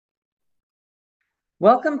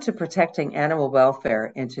Welcome to Protecting Animal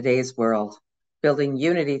Welfare in Today's World, Building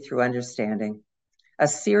Unity Through Understanding, a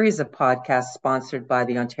series of podcasts sponsored by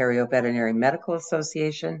the Ontario Veterinary Medical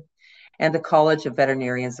Association and the College of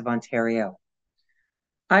Veterinarians of Ontario.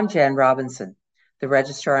 I'm Jan Robertson, the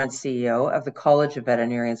Registrar and CEO of the College of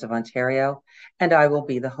Veterinarians of Ontario, and I will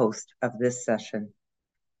be the host of this session.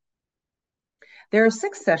 There are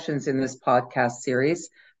 6 sessions in this podcast series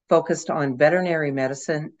focused on veterinary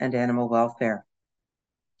medicine and animal welfare.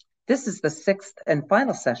 This is the 6th and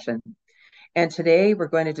final session, and today we're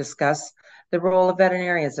going to discuss the role of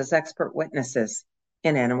veterinarians as expert witnesses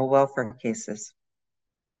in animal welfare cases.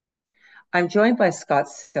 I'm joined by Scott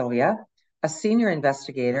Sylvia, a senior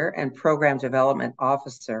investigator and program development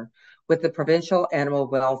officer with the Provincial Animal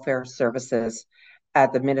Welfare Services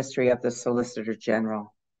at the Ministry of the Solicitor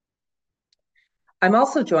General. I'm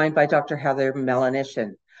also joined by Dr. Heather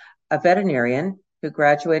Melinyshyn, a veterinarian who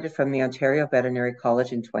graduated from the Ontario Veterinary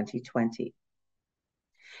College in 2020.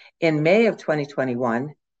 In May of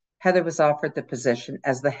 2021, Heather was offered the position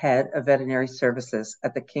as the head of veterinary services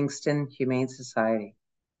at the Kingston Humane Society.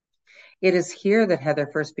 It is here that Heather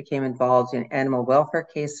first became involved in animal welfare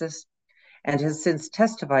cases and has since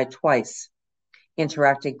testified twice,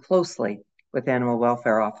 interacting closely with animal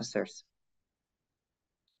welfare officers.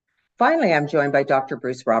 Finally, I'm joined by Dr.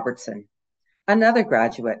 Bruce Robertson, another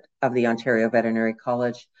graduate of the Ontario Veterinary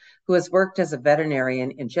College, who has worked as a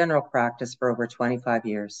veterinarian in general practice for over 25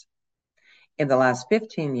 years. In the last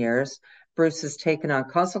 15 years, Bruce has taken on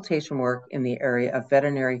consultation work in the area of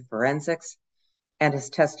veterinary forensics and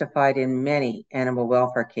has testified in many animal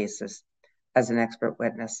welfare cases as an expert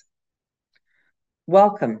witness.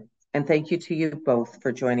 Welcome, and thank you to you both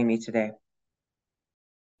for joining me today.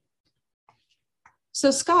 So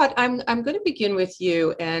Scott, I'm going to begin with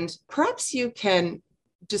you, and perhaps you can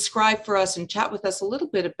describe for us and chat with us a little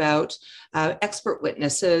bit about expert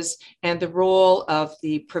witnesses and the role of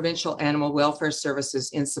the Provincial Animal Welfare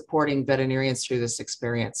Services in supporting veterinarians through this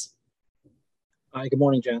experience. Hi, good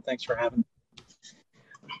morning, Jen. Thanks for having me.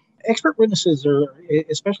 Expert witnesses are,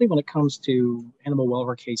 especially when it comes to animal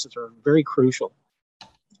welfare cases, are very crucial.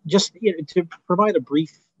 Just to provide a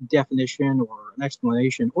brief definition or an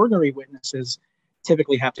explanation, ordinary witnesses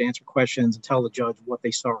typically have to answer questions and tell the judge what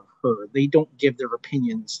they saw or heard. They don't give their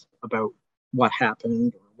opinions about what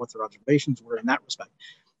happened or what their observations were in that respect.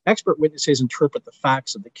 Expert witnesses interpret the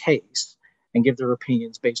facts of the case and give their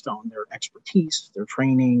opinions based on their expertise, their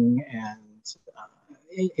training,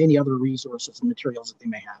 and any other resources and materials that they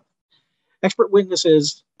may have. Expert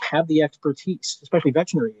witnesses have the expertise, especially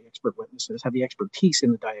veterinary expert witnesses, have the expertise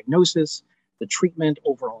in the diagnosis, the treatment,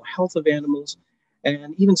 overall health of animals.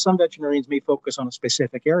 And even some veterinarians may focus on a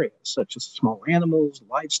specific area, such as small animals,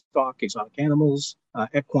 livestock, exotic animals,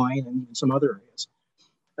 equine, and even some other areas.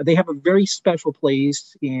 They have a very special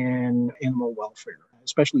place in animal welfare,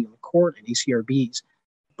 especially in the court and ACRBs,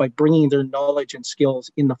 by bringing their knowledge and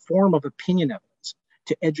skills in the form of opinion evidence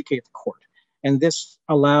to educate the court. And this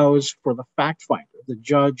allows for the fact finder, the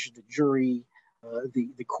judge, the jury,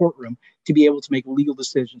 the courtroom, to be able to make legal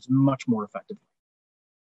decisions much more effectively.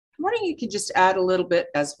 I'm wondering if you could just add a little bit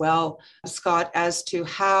as well, Scott, as to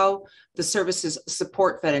how the services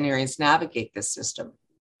support veterinarians navigate this system.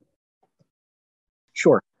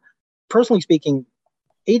 Sure. Personally speaking,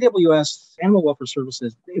 AWS, Animal Welfare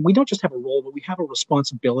Services, we don't just have a role, but we have a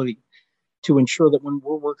responsibility to ensure that when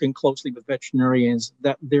we're working closely with veterinarians,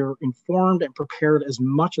 that they're informed and prepared as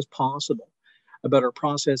much as possible about our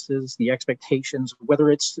processes, the expectations,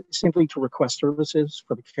 whether it's simply to request services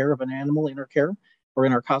for the care of an animal in our care, or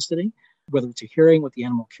in our custody, whether it's a hearing with the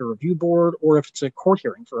Animal Care Review Board or if it's a court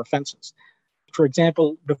hearing for offenses. For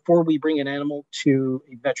example, before we bring an animal to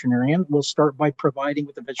a veterinarian, we'll start by providing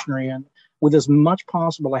with the veterinarian with as much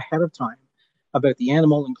possible ahead of time about the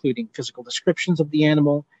animal, including physical descriptions of the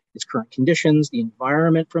animal, its current conditions, the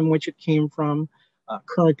environment from which it came from,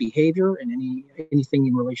 current behavior and anything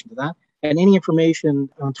in relation to that, and any information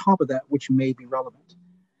on top of that which may be relevant.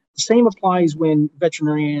 The same applies when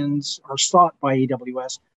veterinarians are sought by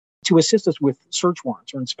AWS to assist us with search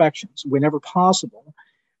warrants or inspections. Whenever possible,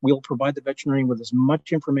 we'll provide the veterinarian with as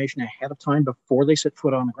much information ahead of time before they set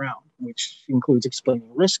foot on the ground, which includes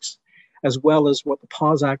explaining risks, as well as what the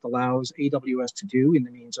PAWS Act allows AWS to do in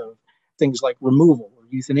the means of things like removal or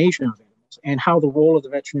euthanasia of animals, and how the role of the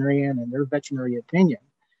veterinarian and their veterinary opinion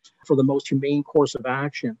for the most humane course of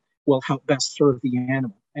action will help best serve the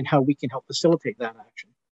animal, and how we can help facilitate that action.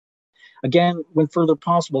 Again, when further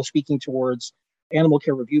possible, speaking towards Animal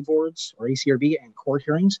Care Review Boards or ACRB and court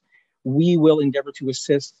hearings, we will endeavor to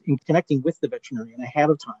assist in connecting with the veterinarian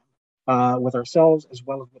ahead of time with ourselves as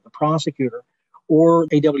well as with the prosecutor, or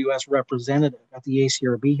AWS representative at the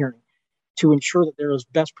ACRB hearing to ensure that they're as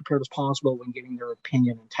best prepared as possible when giving their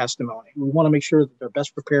opinion and testimony. We want to make sure that they're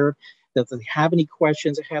best prepared, that if they have any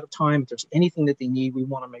questions ahead of time, if there's anything that they need, we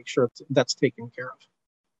want to make sure that's taken care of.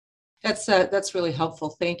 That's really helpful.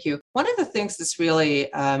 Thank you. One of the things that's really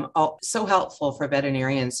so helpful for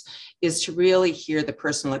veterinarians is to really hear the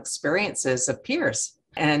personal experiences of peers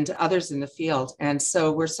and others in the field. And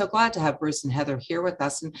so we're so glad to have Bruce and Heather here with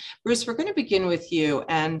us. And Bruce, we're going to begin with you.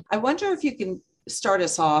 And I wonder if you can start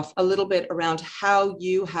us off a little bit around how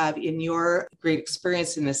you have, in your great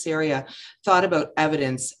experience in this area, thought about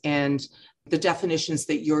evidence and the definitions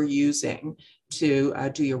that you're using to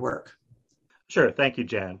do your work. Sure. Thank you,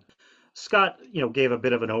 Jan. Scott, gave a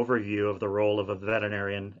bit of an overview of the role of a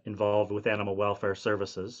veterinarian involved with animal welfare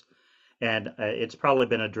services, and it's probably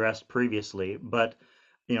been addressed previously. But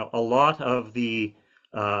a lot of the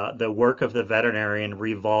work of the veterinarian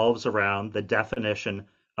revolves around the definition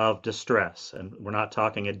of distress, and we're not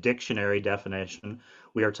talking a dictionary definition.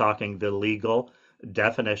 We are talking the legal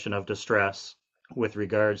definition of distress with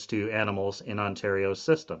regards to animals in Ontario's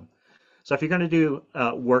system. So if you're going to do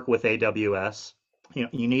work with AWS,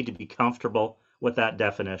 you need to be comfortable with that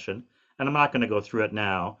definition. And I'm not going to go through it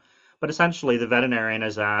now, but essentially the veterinarian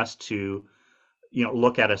is asked to,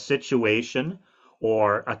 look at a situation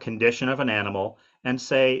or a condition of an animal and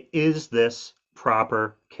say, is this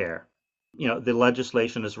proper care? The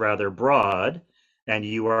legislation is rather broad, and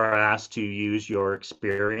you are asked to use your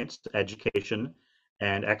experience, education,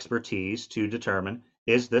 and expertise to determine,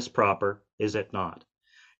 is this proper? Is it not?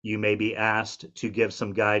 You may be asked to give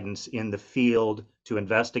some guidance in the field to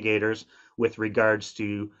investigators with regards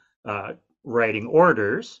to writing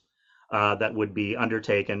orders that would be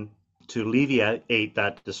undertaken to alleviate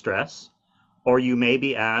that distress. Or you may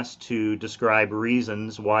be asked to describe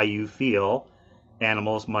reasons why you feel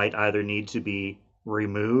animals might either need to be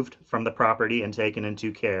removed from the property and taken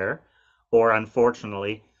into care, or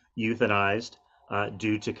unfortunately euthanized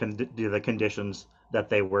due to the conditions that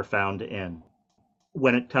they were found in.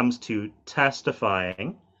 When it comes to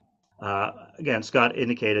testifying, again, Scott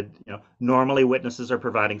indicated, normally witnesses are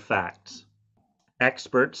providing facts.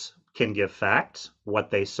 Experts can give facts,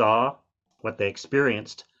 what they saw, what they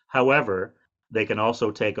experienced. However, they can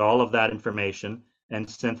also take all of that information and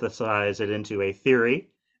synthesize it into a theory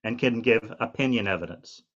and can give opinion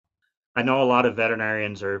evidence. I know a lot of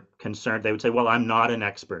veterinarians are concerned. They would say, well, I'm not an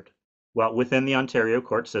expert. Well, within the Ontario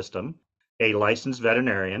court system, a licensed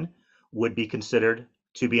veterinarian would be considered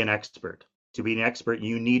to be an expert. To be an expert,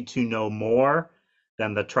 you need to know more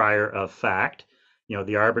than the trier of fact,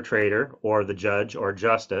 the arbitrator or the judge or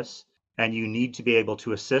justice, and you need to be able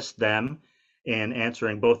to assist them in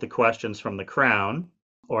answering both the questions from the Crown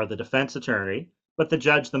or the defense attorney, but the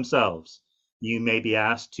judge themselves. You may be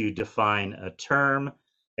asked to define a term,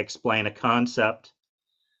 explain a concept,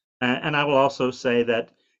 and I will also say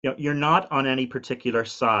that you're not on any particular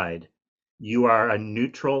side. You are a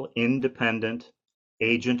neutral, independent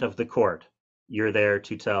agent of the court. You're there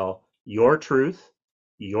to tell your truth,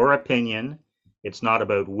 your opinion. It's not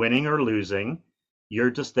about winning or losing. You're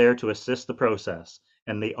just there to assist the process.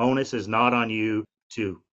 And the onus is not on you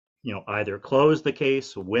to, either close the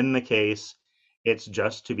case, win the case. It's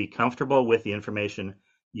just to be comfortable with the information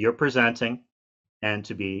you're presenting and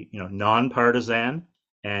to be, nonpartisan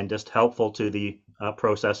and just helpful to the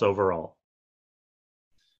process overall.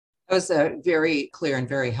 That was a very clear and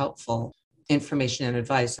very helpful information and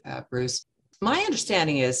advice, Bruce. My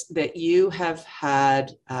understanding is that you have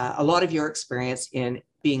had a lot of your experience in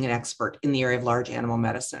being an expert in the area of large animal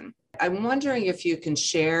medicine. I'm wondering if you can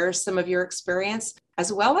share some of your experience,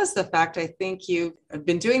 as well as the fact I think you have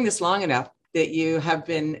been doing this long enough that you have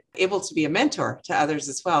been able to be a mentor to others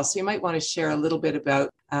as well. So you might want to share a little bit about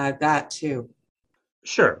that too.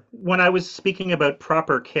 Sure. When I was speaking about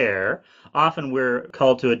proper care, often we're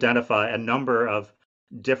called to identify a number of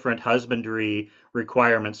different husbandry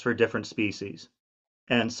requirements for different species.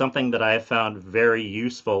 And something that I have found very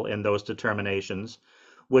useful in those determinations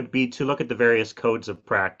would be to look at the various codes of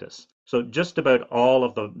practice. So just about all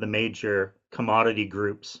of the major commodity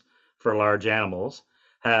groups for large animals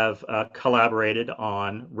have collaborated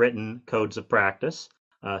on written codes of practice,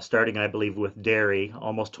 starting, I believe, with dairy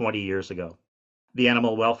almost 20 years ago. The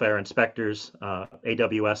animal welfare inspectors,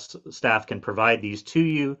 AWS staff can provide these to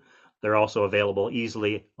you. They're also available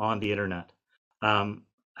easily on the internet.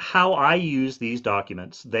 How I use these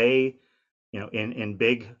documents, they, in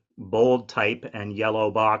big, bold type and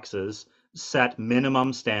yellow boxes, set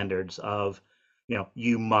minimum standards of,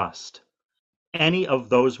 you must. Any of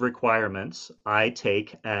those requirements I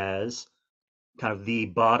take as kind of the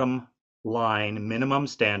bottom line minimum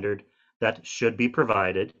standard that should be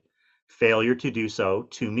provided. Failure to do so,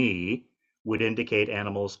 to me, would indicate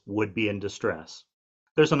animals would be in distress.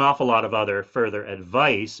 There's an awful lot of other further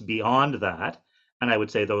advice beyond that, and I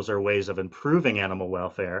would say those are ways of improving animal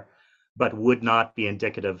welfare, but would not be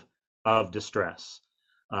indicative of distress.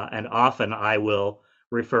 And often I will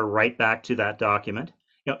refer right back to that document.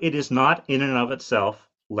 It is not in and of itself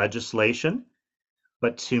legislation,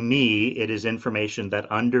 but to me, it is information that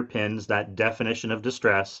underpins that definition of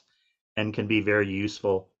distress and can be very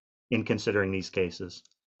useful in considering these cases.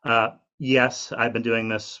 Yes, I've been doing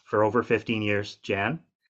this for over 15 years, Jan,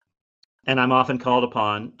 and I'm often called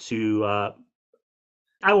upon to,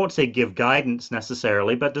 I won't say give guidance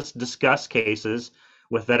necessarily, but just discuss cases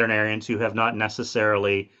with veterinarians who have not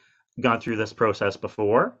necessarily gone through this process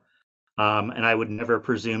before. And I would never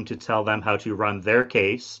presume to tell them how to run their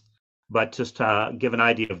case, but just give an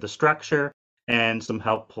idea of the structure and some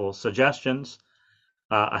helpful suggestions.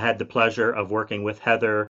 I had the pleasure of working with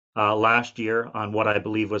Heather last year on what I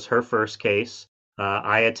believe was her first case.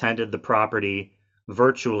 I attended the property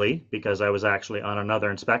virtually because I was actually on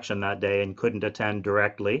another inspection that day and couldn't attend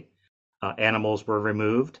directly. Animals were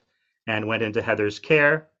removed and went into Heather's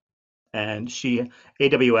care, and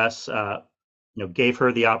AWS gave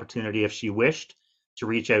her the opportunity, if she wished, to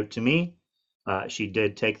reach out to me. She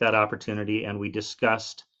did take that opportunity, and we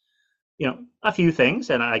discussed a few things,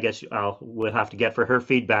 and I guess we'll have to get for her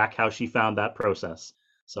feedback how she found that process.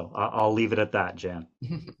 So I'll leave it at that, Jan.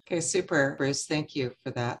 Okay, super, Bruce. Thank you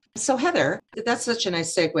for that. So Heather, that's such a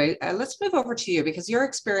nice segue. Let's move over to you because your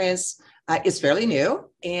experience is fairly new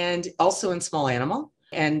and also in small animal.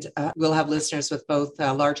 And we'll have listeners with both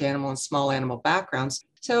large animal and small animal backgrounds.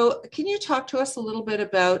 So can you talk to us a little bit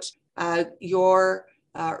about your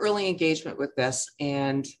early engagement with this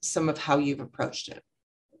and some of how you've approached it?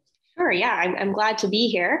 Sure, yeah, I'm glad to be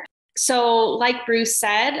here. So like Bruce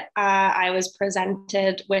said, I was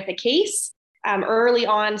presented with a case early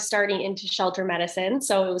on starting into shelter medicine.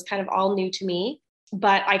 So it was kind of all new to me,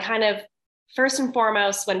 but I kind of first and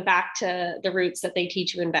foremost went back to the roots that they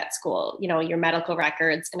teach you in vet school, your medical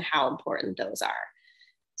records and how important those are.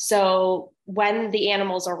 So when the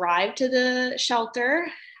animals arrived to the shelter,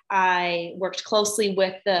 I worked closely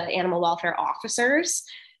with the animal welfare officers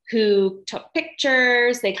who took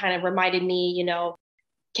pictures. They kind of reminded me,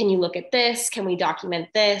 can you look at this? Can we document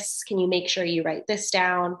this? Can you make sure you write this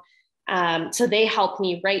down? So they helped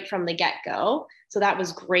me right from the get-go. So that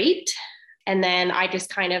was great. And then I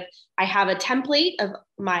have a template of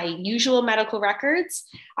my usual medical records.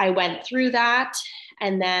 I went through that,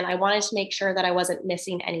 and then I wanted to make sure that I wasn't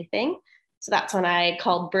missing anything. So that's when I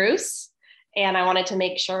called Bruce, and I wanted to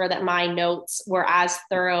make sure that my notes were as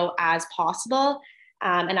thorough as possible.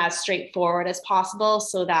 And as straightforward as possible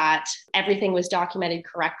so that everything was documented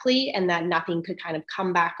correctly and that nothing could kind of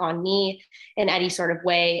come back on me in any sort of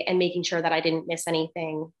way, and making sure that I didn't miss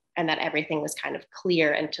anything and that everything was kind of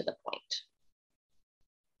clear and to the point.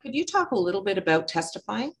 Could you talk a little bit about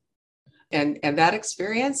testifying and that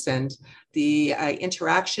experience and the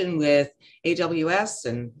interaction with AWS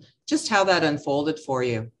and just how that unfolded for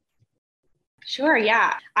you? Sure,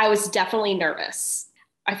 yeah. I was definitely nervous.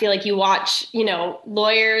 I feel like you watch,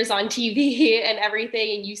 lawyers on TV and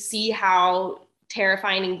everything, and you see how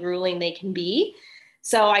terrifying and grueling they can be.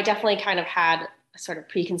 So I definitely kind of had a sort of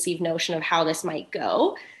preconceived notion of how this might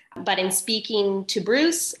go. But in speaking to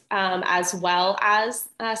Bruce, as well as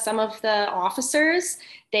some of the officers,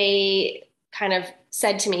 they kind of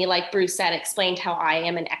said to me, like Bruce said, explained how I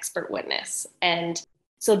am an expert witness. And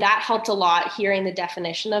so that helped a lot, hearing the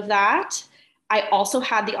definition of that. I also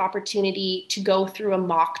had the opportunity to go through a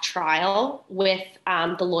mock trial with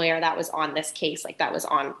the lawyer that was on this case, like that was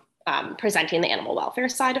on presenting the animal welfare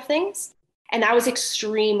side of things. And that was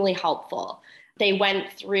extremely helpful. They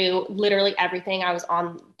went through literally everything. I was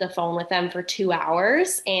on the phone with them for 2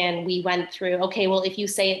 hours, and we went through, okay, well, if you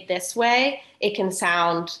say it this way, it can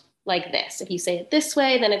sound like this. If you say it this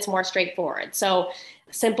way, then it's more straightforward. So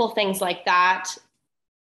simple things like that,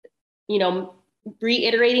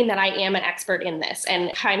 reiterating that I am an expert in this.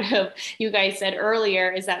 And kind of, you guys said earlier,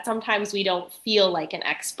 is that sometimes we don't feel like an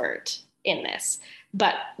expert in this,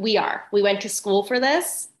 but we are. We went to school for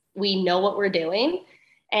this. We know what we're doing.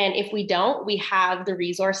 And if we don't, we have the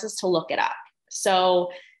resources to look it up.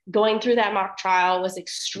 So going through that mock trial was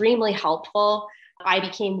extremely helpful. I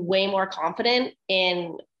became way more confident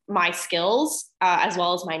in my skills, as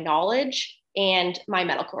well as my knowledge and my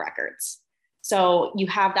medical records. So you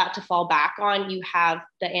have that to fall back on. You have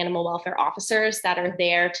the animal welfare officers that are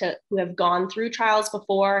there who have gone through trials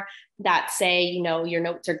before that say, your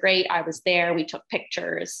notes are great. I was there. We took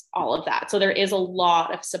pictures, all of that. So there is a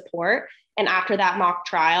lot of support And after that mock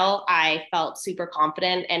trial, I felt super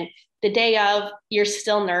confident. And the day of, you're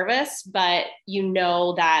still nervous, but you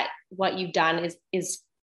know that what you've done is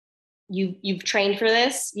you've trained for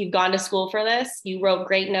this, you've gone to school for this, you wrote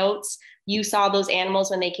great notes, you saw those animals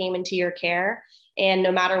when they came into your care. And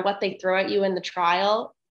no matter what they throw at you in the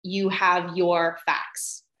trial, you have your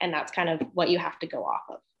facts. And that's kind of what you have to go off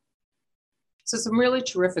of. So some really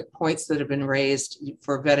terrific points that have been raised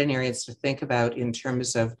for veterinarians to think about in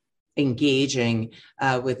terms of engaging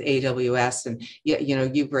with AWS. And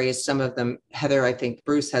you've raised some of them, Heather, I think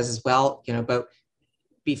Bruce has as well, about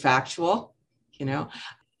be factual.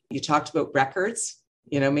 You talked about records,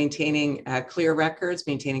 maintaining clear records,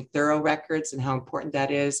 maintaining thorough records, and how important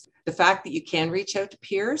that is. The fact that you can reach out to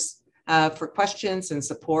peers for questions and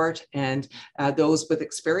support, and those with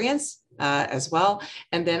experience as well.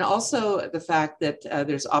 And then also the fact that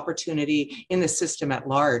there's opportunity in the system at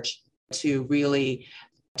large to really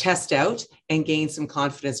test out and gain some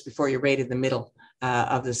confidence before you're right in the middle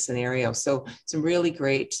of the scenario. So some really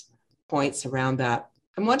great points around that.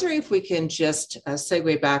 I'm wondering if we can just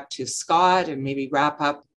segue back to Scott and maybe wrap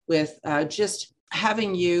up with just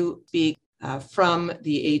having you speak from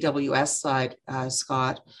the AWS side,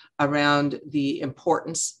 Scott, around the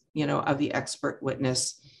importance, of the expert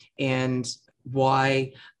witness and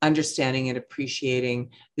why understanding and appreciating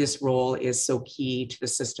this role is so key to the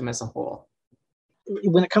system as a whole.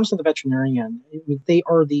 When it comes to the veterinarian, they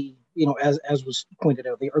are the, as was pointed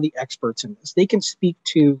out, they are the experts in this. They can speak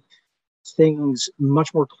to things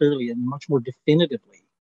much more clearly and much more definitively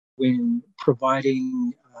when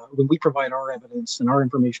we provide our evidence and our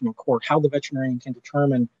information in court, how the veterinarian can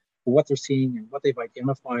determine what they're seeing and what they've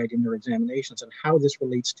identified in their examinations and how this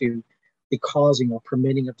relates to the causing or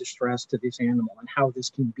permitting of distress to this animal and how this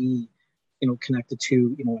can be, connected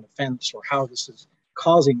to, an offense, or how this is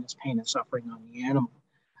causing this pain and suffering on the animal.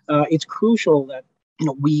 It's crucial that,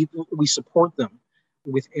 we support them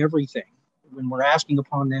with everything when we're asking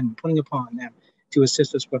upon them and putting upon them to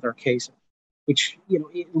assist us with our cases, which,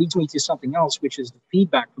 it leads me to something else, which is the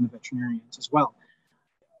feedback from the veterinarians as well.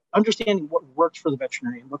 Understanding what worked for the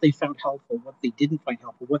veterinarian, what they found helpful, what they didn't find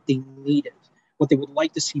helpful, what they needed, what they would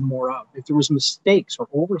like to see more of. If there was mistakes or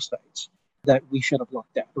oversights that we should have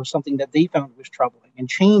looked at, or something that they found was troubling, and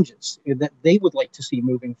changes that they would like to see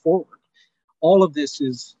moving forward. All of this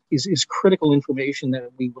is critical information that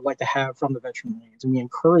we would like to have from the veterinarians, and we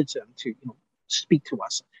encourage them to speak to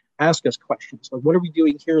us, ask us questions like, what are we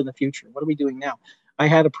doing here in the future? What are we doing now? I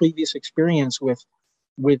had a previous experience with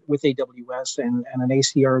AWS and an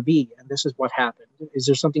ACRB, and this is what happened. Is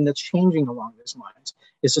there something that's changing along those lines?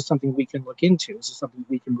 Is this something we can look into? Is this something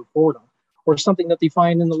we can move forward on? Or something that they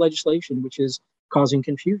find in the legislation which is causing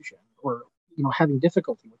confusion or having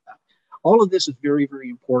difficulty with that? All of this is very, very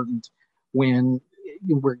important when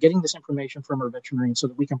we're getting this information from our veterinarians so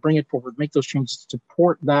that we can bring it forward, make those changes to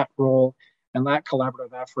support that role and that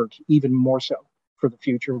collaborative effort even more so for the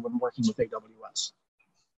future when working with AWS.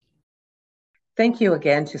 Thank you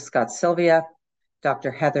again to Scott Sylvia, Dr.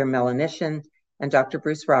 Heather Melinyshyn, and Dr.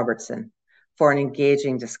 Bruce Robertson for an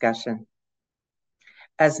engaging discussion.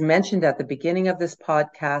 As mentioned at the beginning of this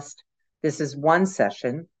podcast, this is one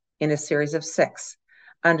session in a series of 6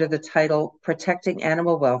 under the title Protecting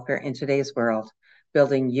Animal Welfare in Today's World,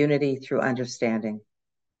 Building Unity Through Understanding.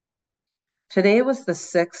 Today was the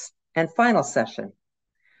 6th and final session.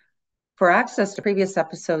 For access to previous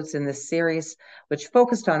episodes in this series, which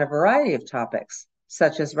focused on a variety of topics,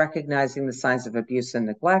 such as recognizing the signs of abuse and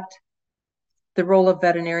neglect, the role of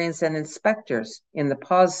veterinarians and inspectors in the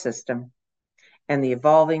PAWS system, and the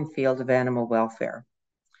evolving field of animal welfare,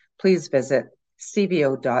 please visit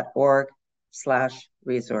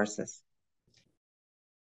cvo.org/resources.